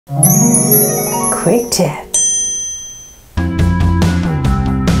Quick tip.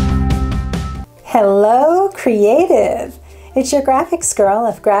 Hello, creative! It's your graphics girl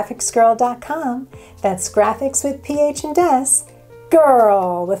of graphicsgirl.com. That's graphics with PH and S,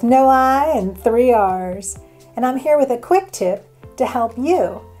 girl with no I and 3 R's. And I'm here with a quick tip to help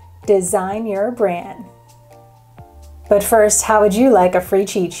you design your brand. But first, how would you like a free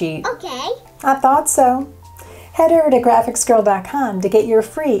cheat sheet? Okay. I thought so. Head over to graphicsgirl.com to get your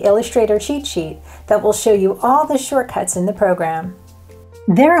free Illustrator cheat sheet that will show you all the shortcuts in the program.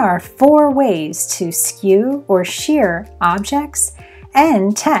 There are 4 ways to skew or shear objects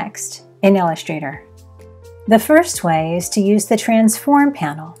and text in Illustrator. The first way is to use the Transform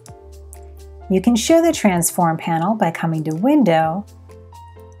panel. You can show the Transform panel by coming to Window,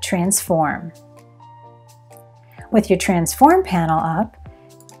 Transform. With your Transform panel up,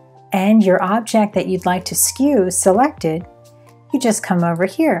 and your object that you'd like to skew selected, you just come over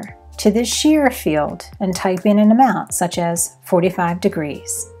here to the shear field and type in an amount such as 45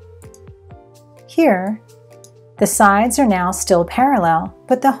 degrees. Here, the sides are now still parallel,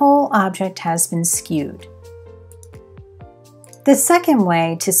 but the whole object has been skewed. The second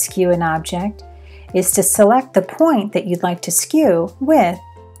way to skew an object is to select the point that you'd like to skew with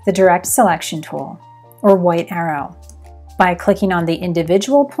the Direct Selection tool, or white arrow, by clicking on the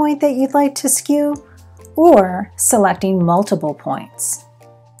individual point that you'd like to skew or selecting multiple points.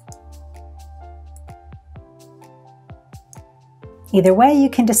 Either way, you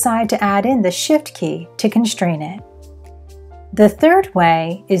can decide to add in the Shift key to constrain it. The third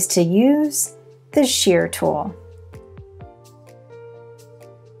way is to use the Shear tool.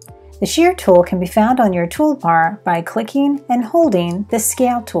 The Shear tool can be found on your toolbar by clicking and holding the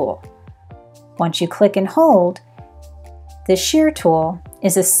Scale tool. Once you click and hold, the Shear tool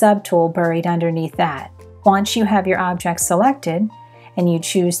is a subtool buried underneath that. Once you have your object selected and you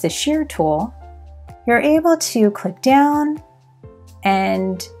choose the Shear tool, you're able to click down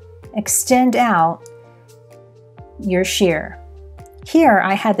and extend out your shear. Here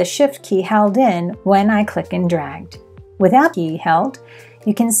I had the Shift key held in when I click and dragged. Without the key held,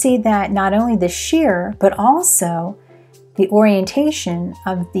 you can see that not only the shear, but also the orientation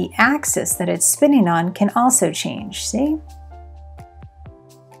of the axis that it's spinning on can also change, see?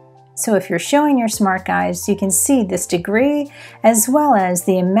 So if you're showing your smart guides, you can see this degree as well as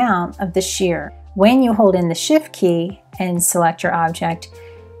the amount of the shear. When you hold in the Shift key and select your object,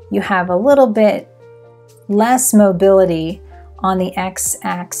 you have a little bit less mobility on the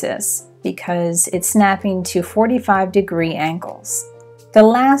x-axis because it's snapping to 45-degree angles. The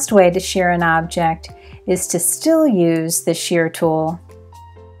last way to shear an object is to still use the Shear tool,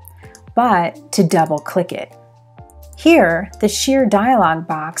 but to double-click it. Here, the Shear dialog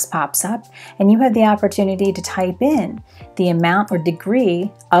box pops up and you have the opportunity to type in the amount or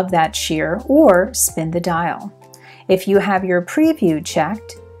degree of that shear or spin the dial. If you have your preview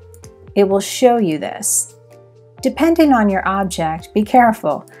checked, it will show you this. Depending on your object, be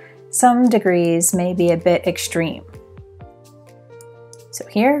careful. Some degrees may be a bit extreme. So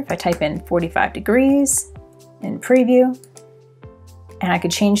here, if I type in 45 degrees in preview, and I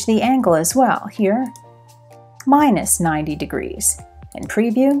could change the angle as well. Here, minus 90 degrees in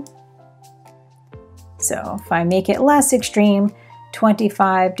preview. So if I make it less extreme,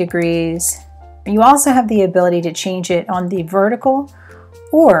 25 degrees. You also have the ability to change it on the vertical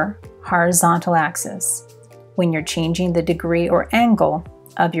or horizontal axis when you're changing the degree or angle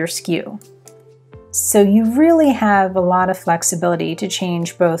of your skew. So you really have a lot of flexibility to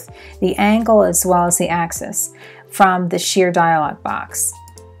change both the angle as well as the axis from the Shear dialog box.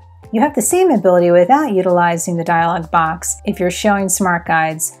 You have the same ability without utilizing the dialog box if you're showing smart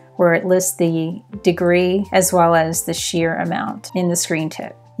guides where it lists the degree as well as the shear amount in the screen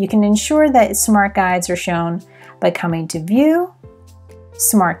tip. You can ensure that smart guides are shown by coming to View,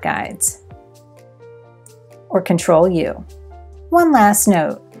 Smart Guides, or Ctrl U. One last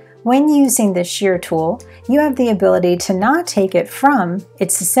note. When using the Shear tool, you have the ability to not take it from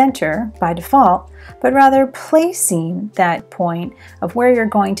its center by default, but rather placing that point of where you're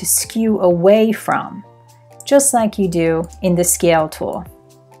going to skew away from, just like you do in the Scale tool.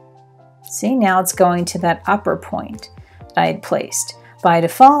 See, now it's going to that upper point that I had placed. By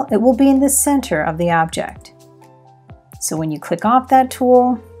default, it will be in the center of the object. So when you click off that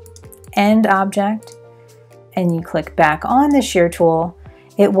tool, End Object, and you click back on the Shear tool,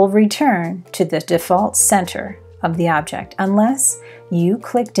 it will return to the default center of the object unless you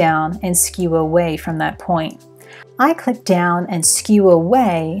click down and skew away from that point. I click down and skew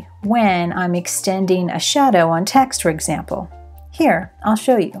away when I'm extending a shadow on text, for example. Here, I'll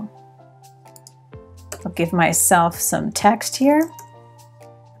show you. I'll give myself some text here.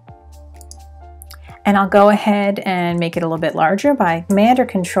 And I'll go ahead and make it a little bit larger by Command or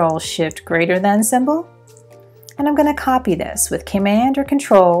Control Shift greater than symbol. And I'm going to copy this with Command or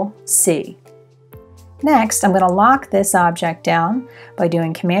Control C. Next, I'm going to lock this object down by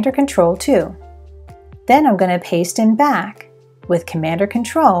doing Command or Control 2. Then I'm going to paste in back with Command or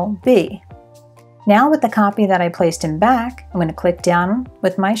Control B. Now with the copy that I placed in back, I'm going to click down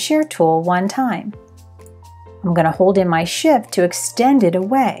with my shear tool one time. I'm going to hold in my Shift to extend it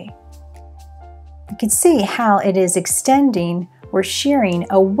away. You can see how it is extending or shearing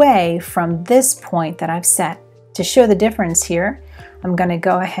away from this point that I've set. To show the difference here, I'm going to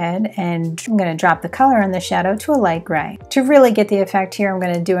go ahead and I'm going to drop the color in the shadow to a light gray. To really get the effect here, I'm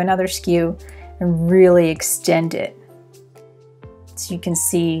going to do another skew and really extend it so you can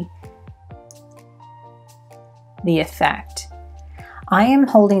see the effect. I am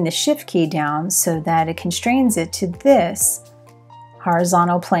holding the Shift key down so that it constrains it to this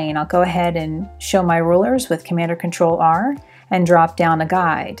horizontal plane. I'll go ahead and show my rulers with Command or Control R and drop down a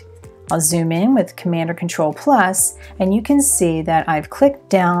guide. I'll zoom in with Command or Control Plus, and you can see that I've clicked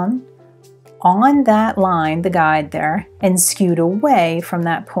down on that line, the guide there, and skewed away from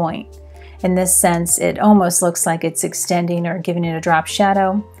that point. In this sense, it almost looks like it's extending or giving it a drop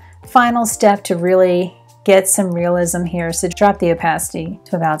shadow. Final step to really get some realism here is to drop the opacity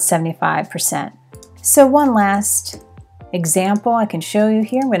to about 75%. So one last example I can show you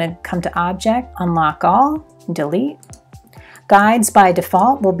here. I'm going to come to Object, Unlock All, and Delete. Guides by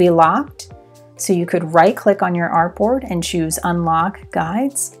default will be locked, so you could right-click on your artboard and choose Unlock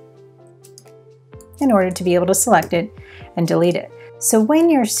Guides in order to be able to select it and delete it. So when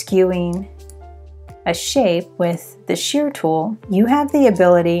you're skewing a shape with the shear tool, you have the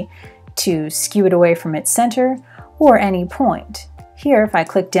ability to skew it away from its center or any point. Here, if I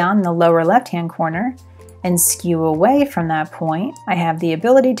click down in the lower left-hand corner and skew away from that point, I have the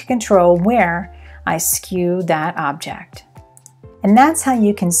ability to control where I skew that object. And that's how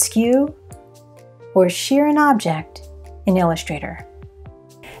you can skew or shear an object in Illustrator.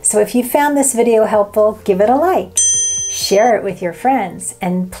 So if you found this video helpful, give it a like, share it with your friends,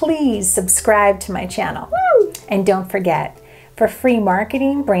 and please subscribe to my channel. Woo! And don't forget, for free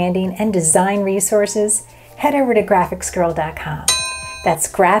marketing, branding, and design resources, head over to graphicsgirl.com.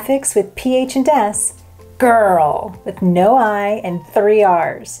 That's graphics with PH and S, girl with no I and 3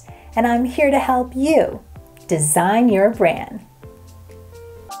 R's. And I'm here to help you design your brand.